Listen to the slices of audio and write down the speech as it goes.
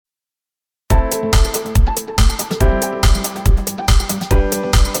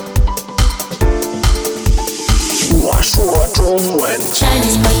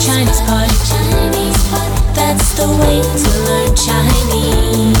Chinese pot, Chinese pot, Chinese pot. That's the way to learn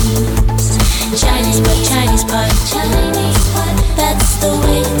Chinese. Chinese pot, Chinese pot, Chinese pot. That's the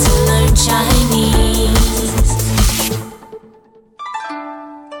way to learn Chinese.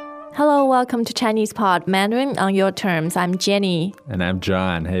 Hello, welcome to Chinese Pod Mandarin on your terms. I'm Jenny. And I'm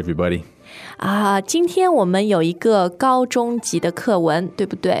John. Hey, everybody. 今天我们有一个高中级的课文，对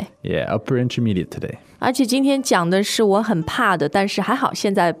不对？ Yeah, upper intermediate today. 而且今天讲的是我很怕的，但是还好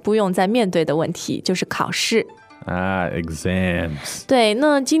现在不用再面对的问题，就是考试。Exams. 对，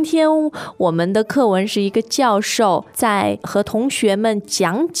那今天我们的课文是一个教授在和同学们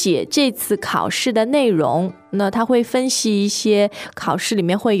讲解这次考试的内容，那他会分析一些考试里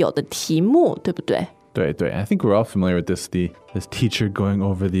面会有的题目，对不对？对， I think we're all familiar with this teacher going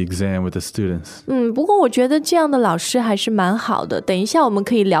over the exam with the students. 不过我觉得这样的老师还是蛮好的。等一下我们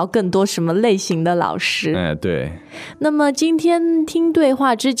可以聊更多什么类型的老师。对。那么今天听对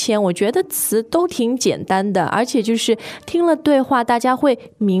话之前，我觉得词都挺简单的，而且就是听了对话，大家会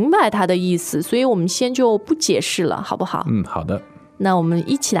明白它的意思，所以我们先就不解释了，好不好？好的。那我们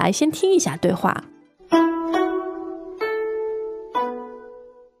一起来先听一下对话。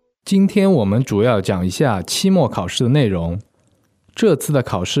今天我们主要讲一下期末考试的内容。这次的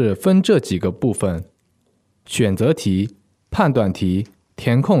考试分这几个部分：选择题、判断题、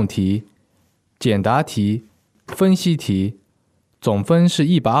填空题、简答题、分析题，总分是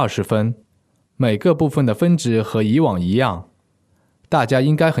120分，每个部分的分值和以往一样。大家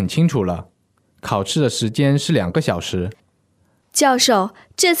应该很清楚了，考试的时间是2个小时。教授，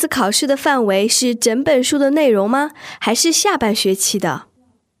这次考试的范围是整本书的内容吗？还是下半学期的？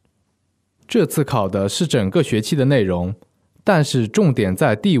这次考的是整个学期的内容，但是重点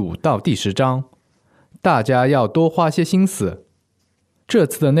在第5到第10章，大家要多花些心思。这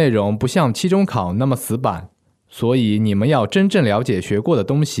次的内容不像期中考那么死板，所以你们要真正了解学过的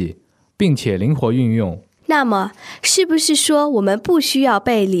东西，并且灵活运用。那么，是不是说我们不需要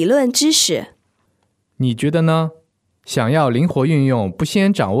背理论知识？你觉得呢？想要灵活运用，不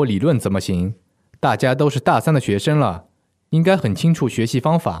先掌握理论怎么行？大家都是大3的学生了，应该很清楚学习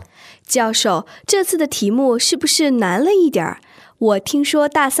方法。教授，这次的题目是不是难了一点儿？我听说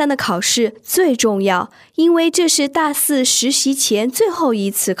大3的考试最重要，因为这是大4实习前最后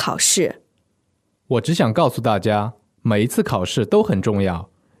一次考试。我只想告诉大家，每一次考试都很重要，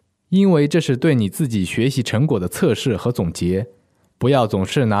因为这是对你自己学习成果的测试和总结。不要总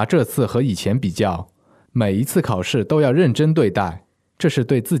是拿这次和以前比较，每一次考试都要认真对待，这是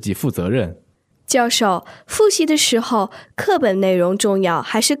对自己负责任。教授，复习的时候，课本内容重要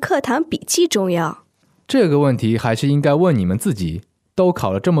还是课堂笔记重要？这个问题还是应该问你们自己，都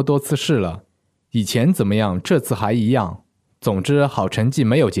考了这么多次试了，以前怎么样，这次还一样。总之，好成绩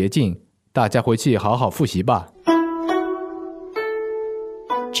没有捷径，大家回去好好复习吧。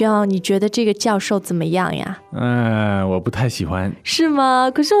John， 你觉得这个教授怎么样呀？我不太喜欢。是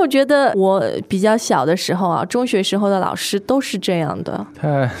吗？可是我觉得我比较小的时候啊，中学时候的老师都是这样的。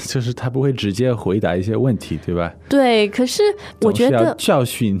他不会直接回答一些问题，对吧？对，可是我觉得总是要教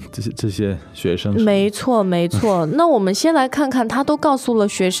训这些学生。没错。那我们先来看看他都告诉了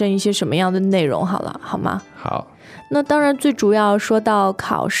学生一些什么样的内容好了，好吗？好。那当然最主要说到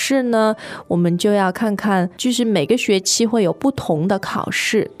考试呢，我们就要看看就是每个学期会有不同的考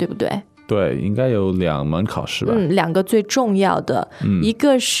试，对不对？对，应该有2门考试吧。2个最重要的，一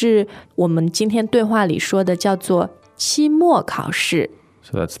个是我们今天对话里说的叫做期末考试。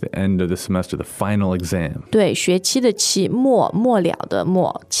So that's the end of the semester, the final exam. 对，学期的期，末了的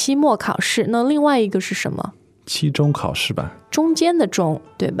末，期末考试。那另外一个是什么？期中考试吧。中间的中，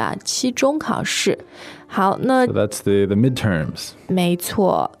对吧？期中考试。好，那 So that's the midterms. 没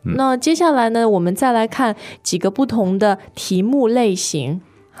错。那接下来呢，我们再来看几个不同的题目类型，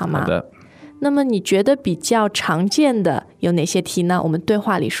好吗？好的。那么你觉得比较常见的有哪些题呢？我们对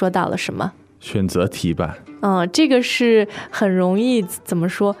话里说到了什么？选择题吧。这个是很容易怎么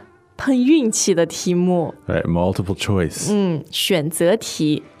说碰运气的题目。Right, multiple choice. 选择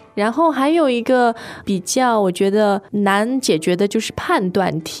题。然后还有一个比较我觉得难解决的就是判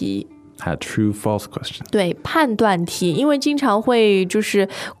断题。True false question. 对，判断题，因为经常会就是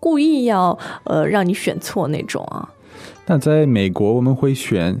故意要让你选错那种啊。那在美国我们会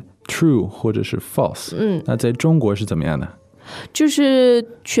选 true 或者是 false。那在中国是怎么样的？就是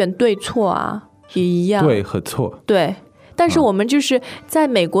选对错啊，也一样。对和错。对，但是我们就是在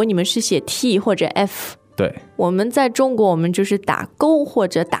美国你们是写 T 或者 F。对，我们在中国我们就是打勾或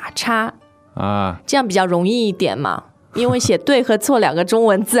者打叉这样比较容易一点嘛。因为写对和错2个中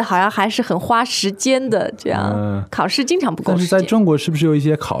文字好像还是很花时间的，这样考试经常不够时间。但是在中国是不是有一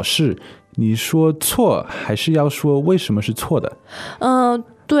些考试你说错还是要说为什么是错的？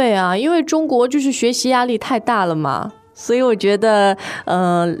对啊，因为中国就是学习压力太大了嘛，所以我觉得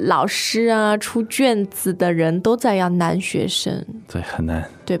老师啊出卷子的人都在要难学生，对，很难，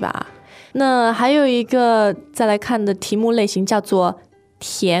对吧？那还有一个再来看的题目类型叫做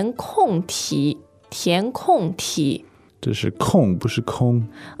填空题，填空题。这是空不是空。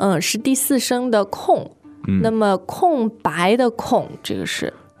是第四声的空。那么空白的空，这个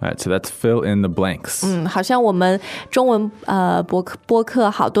是。Alright, so that's fill in the blanks. 好像我们中文播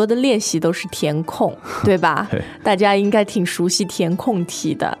客好多的练习都是填空，对吧？大家应该挺熟悉填空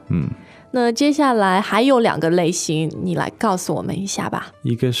题的。那接下来还有2个类型，你来告诉我们一下吧。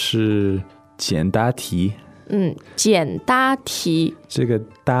一个是简答题。简答题。这个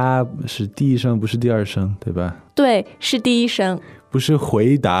答是第一声不是第二声，对吧？对，是第一声。不是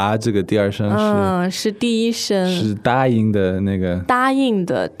回答这个第二声是第一声，是答应的那个答应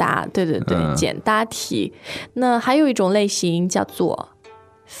的答，对对对，简答题。那还有一种类型叫做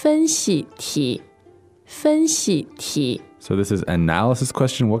分析题，分析题。So this is analysis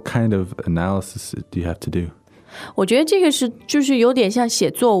question. What kind of analysis do you have to do? 我觉得这个就是有点像写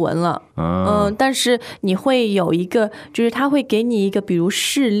作文了，但是你会有一个，就是他会给你一个，比如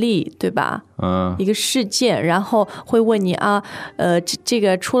事例，对吧？一个事件，然后会问你啊，这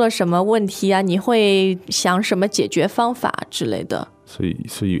个出了什么问题啊？你会想什么解决方法之类的。So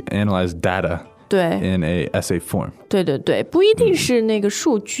you analyze data. 对 ，in a essay form. 对对对，不一定是那个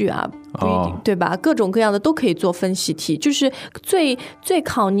数据啊，不一定，对吧？各种各样的都可以做分析题，就是最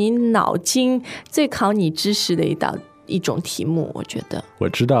考你脑筋、最考你知识的一种题目，我觉得。我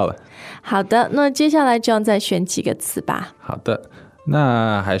知道了。好的，那接下来这样再选几个词吧。好的，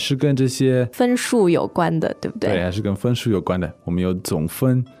那还是跟这些分数有关的，对不对？对，还是跟分数有关的。我们有总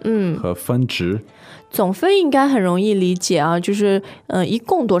分，和分值。总分应该很容易理解啊，就是一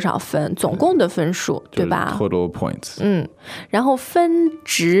共多少分，总共的分数，对吧？ Total points。然后分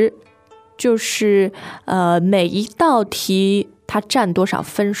值就是每一道题它占多少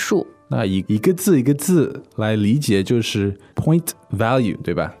分数。那一个字一个字来理解就是 point value，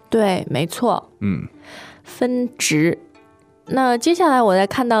 对吧？对，没错。分值。那接下来我再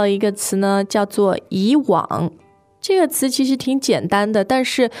看到一个词呢，叫做以往。这个词其实挺简单的，但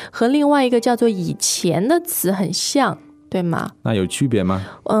是和另外一个叫做以前的词很像，对吗？那有区别吗？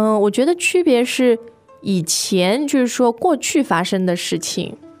我觉得区别是以前就是说过去发生的事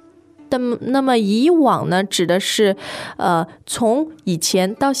情，那么以往呢，指的是从以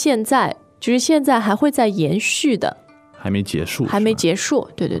前到现在，就是现在还会再延续的。还没结束，还没结束，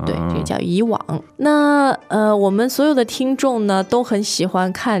对对对，这个叫以往。那我们所有的听众呢，都很喜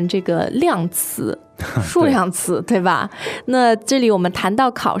欢看这个量词、数量词，对吧？那这里我们谈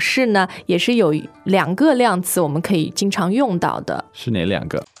到考试呢，也是有2个量词我们可以经常用到的。是哪2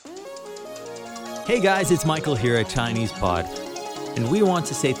个？ Hey guys, it's Michael here at Chinese Pod, and we want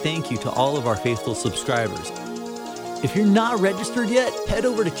to say thank you to all of our faithful subscribers. If you're not registered yet, head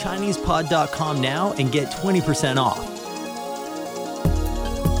over to ChinesePod.com now and get 20% off.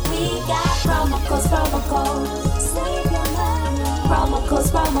 Promo code, save your money. Promo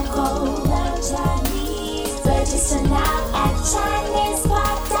code, learn Chinese. Register now at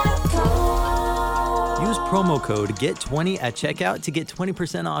ChinesePod.com. Use promo code GET20 at checkout to get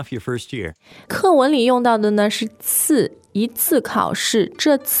 20% off your first year. 课文里用到的呢是次，一次考试，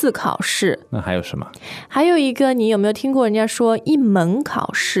这次考试。那还有什么？还有一个，你有没有听过人家说一门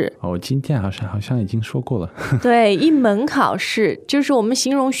考试？我今天好像已经说过了。对，一门考试就是我们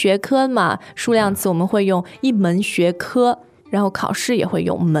形容学科嘛，数量词我们会用一门学科，然后考试也会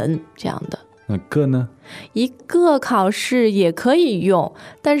用门这样的。那个呢？一个考试也可以用，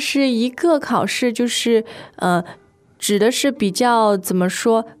但是一个考试就是指的是比较怎么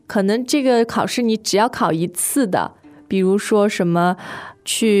说？可能这个考试你只要考一次的，比如说什么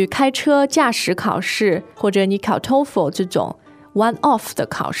去开车驾驶考试，或者你考 TOEFL 这种 one off 的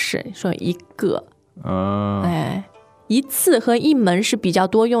考试，说一个。一次和一门是比较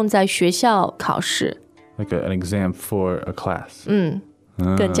多用在学校考试。Like an exam for a class.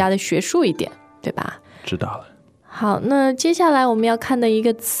 更加的学术一点，对吧？知道了。好，那接下来我们要看的一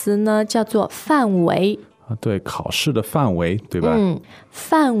个词呢，叫做范围。对，考试的范围，对吧？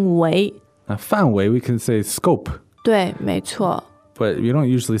范围。那范围 we can say scope. 对，没错。But we don't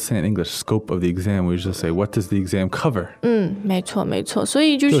usually say in English scope of the exam. We just say what does the exam cover? 没错没错。所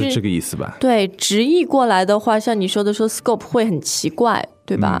以就是这个意思吧？对，直译过来的话，像你说的说 scope 会很奇怪，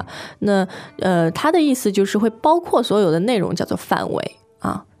对吧？那它的意思就是会包括所有的内容，叫做范围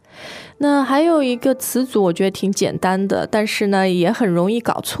啊。那还有一个词组，我觉得挺简单的，但是呢也很容易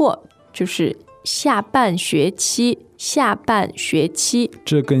搞错，就是下半学期，下半学期。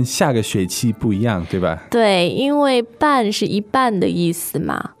这跟下个学期不一样，对吧？对，因为半是一半的意思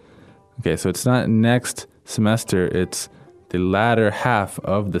嘛。Okay, so it's not next semester, it's the latter half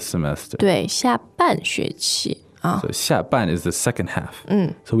of the semester. 对，下半学期啊。 So 下半 is the second half.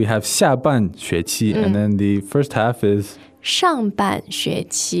 So we have 下半学期 and then the first half is 上半学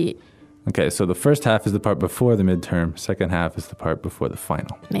期。 Okay, so the first half is the part before the midterm, second half is the part before the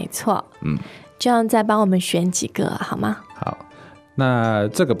final. 没错。这样再帮我们选几个好吗？好，那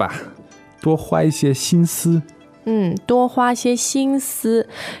这个吧，多花一些心思。多花些心思，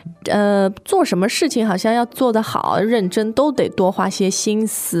做什么事情好像要做得好，认真都得多花些心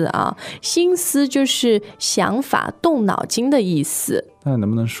思啊。心思就是想法、动脑筋的意思。那能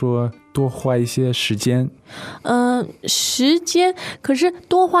不能说多花一些时间？时间，可是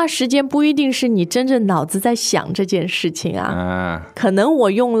多花时间不一定是你真正脑子在想这件事情啊。可能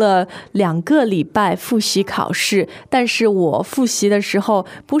我用了2个礼拜复习考试，但是我复习的时候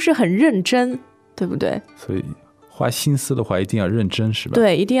不是很认真，对不对？所以花心思的话一定要认真，是吧？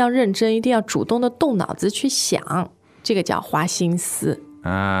对，一定要认真，一定要主动的动脑子去想，这个叫花心思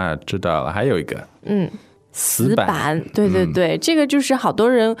啊。知道了，还有一个死板，对对对，这个就是好多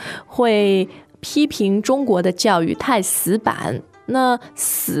人会批评中国的教育太死板。那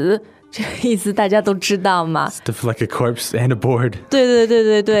死这个意思大家都知道嘛 Stiff like a corpse and a board. 对对对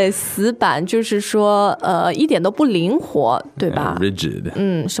对对，死板就是说一点都不灵活，对吧？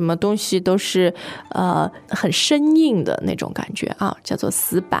 Rigid. 什么东西都是很生硬的那种感觉啊，叫做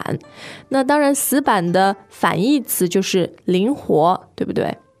死板。那当然死板的反义词就是灵活，对不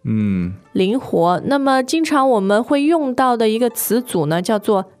对？灵活。那么经常我们会用到的一个词组呢，叫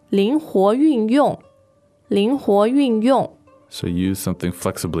做灵活运用。灵活运用。So use something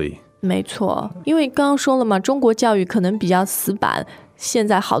flexibly. 没错，因为刚刚说了嘛，中国教育可能比较死板，现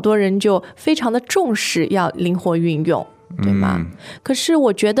在好多人就非常的重视要灵活运用，对吗？可是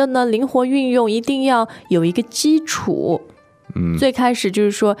我觉得呢，灵活运用一定要有一个基础。最开始就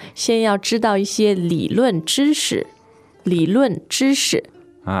是说，先要知道一些理论知识。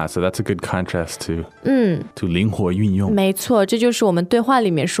So that's a good contrast to 灵活运用。没错，这就是我们对话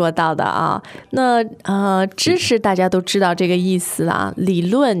里面说到的啊。那知识大家都知道这个意思啦，理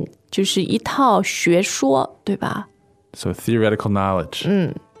论就是一套学说，对吧？ So theoretical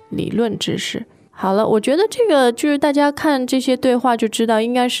knowledge. 理论知识。好了，我觉得这个就是大家看这些对话就知道，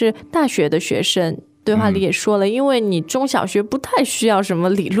应该是大学的学生。对话里也说了，因为你中小学不太需要什么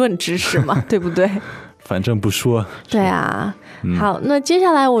理论知识嘛，对不对？反正不说。对啊。好，那接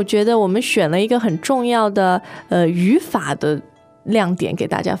下来我觉得我们选了一个很重要的语法的亮点给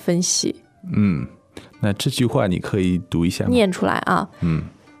大家分析。那这句话你可以读一下吗？念出来啊。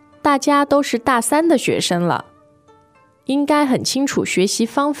大家都是大3的学生了，应该很清楚学习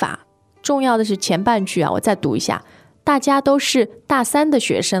方法。重要的是前半句啊，我再读一下。大家都是大3的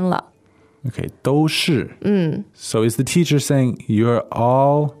学生了。Okay, 都是。So is the teacher saying you're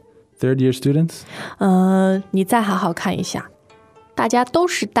all third-year students? 你再好好看一下。大家都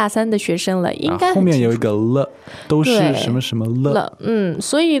是大3的学生了，应该很清楚。后面有一个了，都是什么什么了。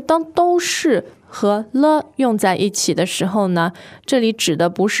所以当都是和了用在一起的时候呢，这里指的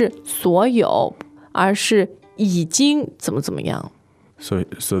不是所有，而是已经怎么怎么样。So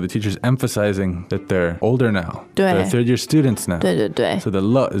the teacher's emphasizing that they're older now. 对 They're third-year students now. 对对对。 So the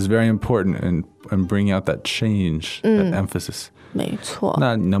了 is very important in bringing out that change, that emphasis. 没错。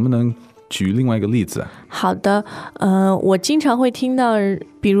那你能不能举另外一个例子啊？好的，我经常会听到，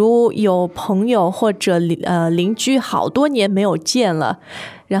比如有朋友或者邻居好多年没有见了，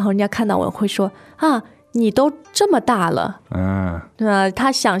然后人家看到我会说啊，你都这么大了，对吧？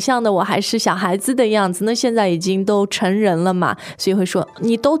他想象的我还是小孩子的样子，那现在已经都成人了嘛，所以会说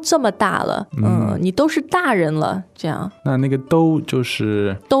你都这么大了，你都是大人了，这样。那个都就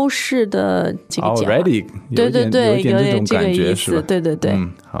是都是的这个讲法 already， 对对对，有点这种感觉是吧？对对对。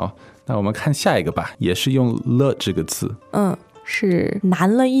好，那我们看下一个吧，也是用了这个词。是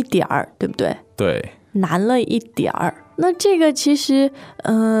难了一点儿，对不对？对，难了一点儿。那这个其实，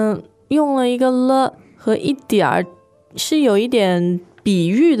用了一个了和一点儿，是有一点比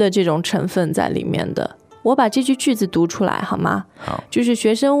喻的这种成分在里面的。我把这句句子读出来好吗？好，就是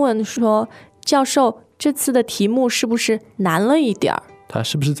学生问说，教授，这次的题目是不是难了一点儿？他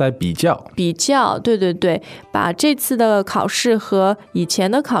是不是在比较？比较，对对对，把这次的考试和以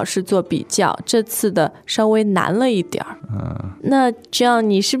前的考试做比较，这次的稍微难了一点儿。那这样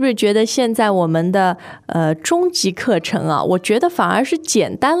你是不是觉得现在我们的中级课程啊，我觉得反而是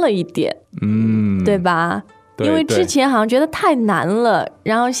简单了一点，对吧？对因为之前好像觉得太难了，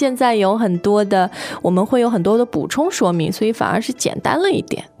然后现在我们会有很多的补充说明，所以反而是简单了一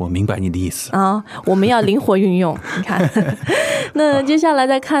点。我明白你的意思啊，我们要灵活运用。你看，那接下来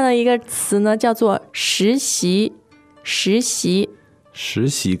再看到一个词呢，叫做实习。实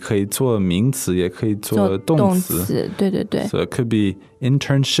习可以做名词，也可以做动词。对对对。So it could be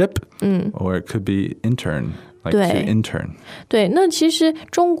internship, or it could be intern, like to intern. 对，那其实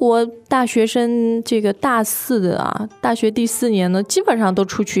中国大学生这个大4的大学第4年呢，基本上都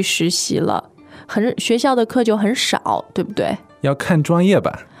出去实习了，学校的课就很少，对不对？要看专业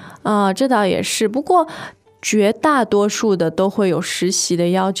吧。这倒也是，不过绝大多数的都会有实习的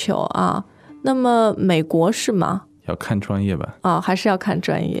要求啊。那么美国是吗？要看专业吧。还是要看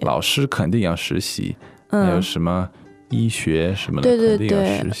专业。老师肯定要实习，还有什么医学什么的，对肯定要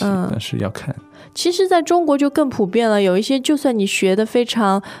实习，但是要看。其实在中国就更普遍了，有一些就算你学的非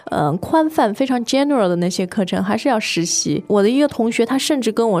常宽泛非常 general 的那些课程还是要实习。我的一个同学他甚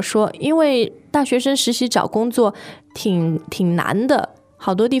至跟我说，因为大学生实习找工作挺难的，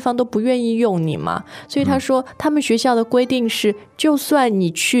好多地方都不愿意用你嘛，所以他说他们学校的规定是，就算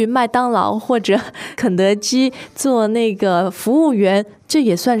你去麦当劳或者肯德基做那个服务员，这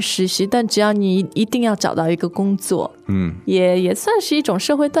也算实习，但只要你一定要找到一个工作，也算是一种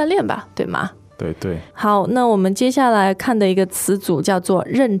社会锻炼吧，对吗？对对。好，那我们接下来看的一个词组叫做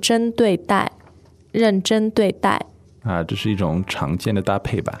认真对待。认真对待这是一种常见的搭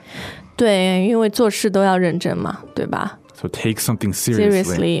配吧。对，因为做事都要认真嘛，对吧？So take something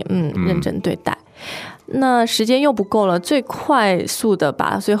seriously. 认真对待。那时间又不够了，最快速的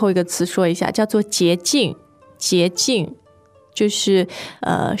把最后一个词说一下，叫做捷径。捷径就是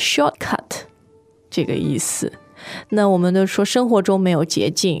shortcut 这个意思。那我们都说生活中没有捷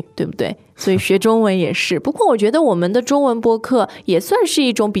径，对不对？所以学中文也是。不过我觉得我们的中文播客也算是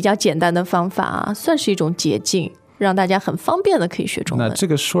一种比较简单的方法算是一种捷径，让大家很方便的可以学中文。那这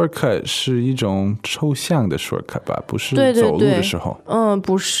个 shortcut 是一种抽象的 shortcut 吧？不是走路的时候。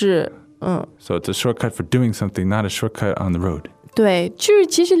不是。So it's a shortcut for doing something, not a shortcut on the road. 对，就是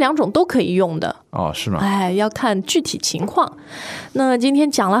其实两种都可以用的。是吗？要看具体情况。那今天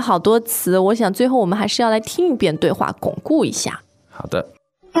讲了好多词，我想最后我们还是要来听一遍对话，巩固一下。好的。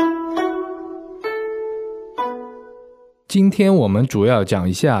今天我们主要讲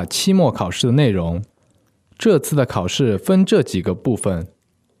一下期末考试的内容。这次的考试分这几个部分：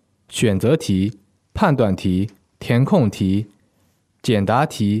选择题、判断题、填空题、简答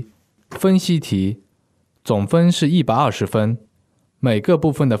题、分析题，总分是120分，每个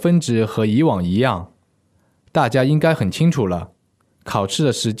部分的分值和以往一样。大家应该很清楚了，考试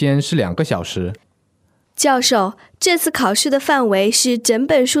的时间是2个小时。教授，这次考试的范围是整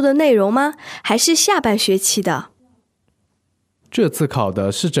本书的内容吗？还是下半学期的？这次考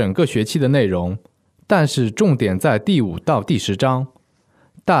的是整个学期的内容，但是重点在第5到第10章，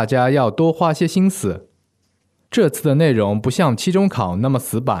大家要多花些心思。这次的内容不像期中考那么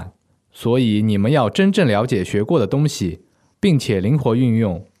死板，所以你们要真正了解学过的东西，并且灵活运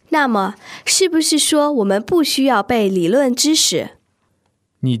用。那么，是不是说我们不需要背理论知识？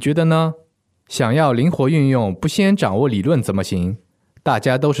你觉得呢？想要灵活运用，不先掌握理论怎么行？大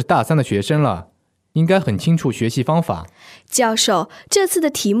家都是大3的学生了，应该很清楚学习方法。教授，这次的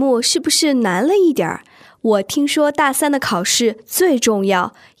题目是不是难了一点儿？我听说大3的考试最重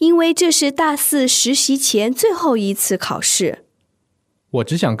要，因为这是大4实习前最后一次考试。我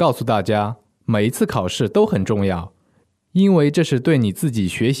只想告诉大家，每一次考试都很重要，因为这是对你自己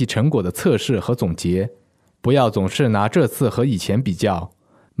学习成果的测试和总结。不要总是拿这次和以前比较，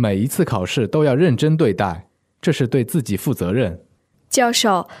每一次考试都要认真对待，这是对自己负责任。教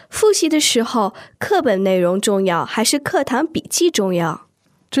授，复习的时候，课本内容重要还是课堂笔记重要？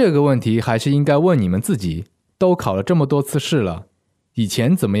这个问题还是应该问你们自己，都考了这么多次试了，以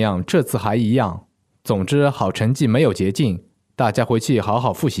前怎么样，这次还一样。总之，好成绩没有捷径，大家回去好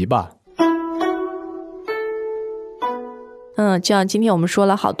好复习吧。这样今天我们说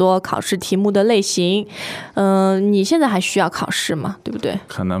了好多考试题目的类型。你现在还需要考试吗？对不对？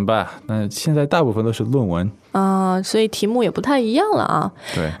可能吧，那现在大部分都是论文所以题目也不太一样了啊。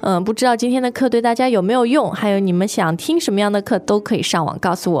对。不知道今天的课对大家有没有用，还有你们想听什么样的课都可以上网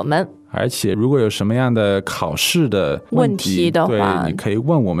告诉我们。而且如果有什么样的考试的问题的话，对，你可以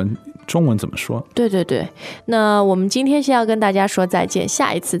问我们中文怎么说。对对对，那我们今天先要跟大家说再见，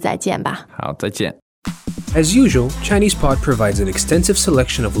下一次再见吧。好，再见。As usual, ChinesePod provides an extensive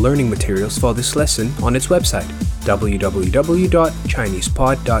selection of learning materials for this lesson on its website,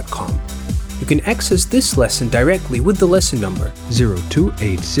 www.chinesepod.com. You can access this lesson directly with the lesson number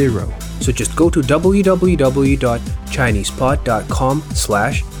 0280 So just go to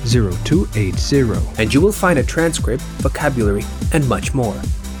www.chinesepod.com/0280 and you will find a transcript, vocabulary, and much more.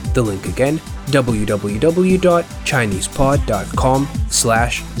 The link again,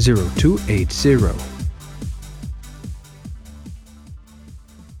 www.chinesepod.com/0280